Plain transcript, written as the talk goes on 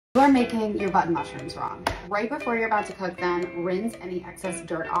You are making your button mushrooms wrong. Right before you're about to cook them, rinse any excess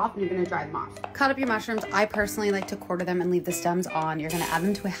dirt off and you're gonna dry them off. Cut up your mushrooms. I personally like to quarter them and leave the stems on. You're gonna add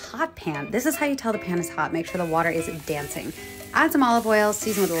them to a hot pan. This is how you tell the pan is hot. Make sure the water is dancing. Add some olive oil,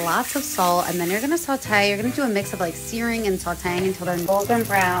 season with lots of salt, and then you're gonna saute. You're gonna do a mix of like searing and sauteing until they're golden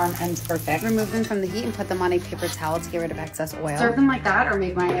brown and perfect. Remove them from the heat and put them on a paper towel to get rid of excess oil. Serve them like that or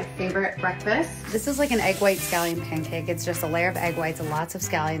make my favorite breakfast. This is like an egg white scallion pancake. It's just a layer of egg whites, lots of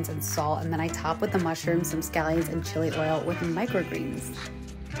scallions and salt, and then I top with the mushrooms, some scallions, and chili oil with microgreens.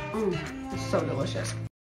 It's so delicious.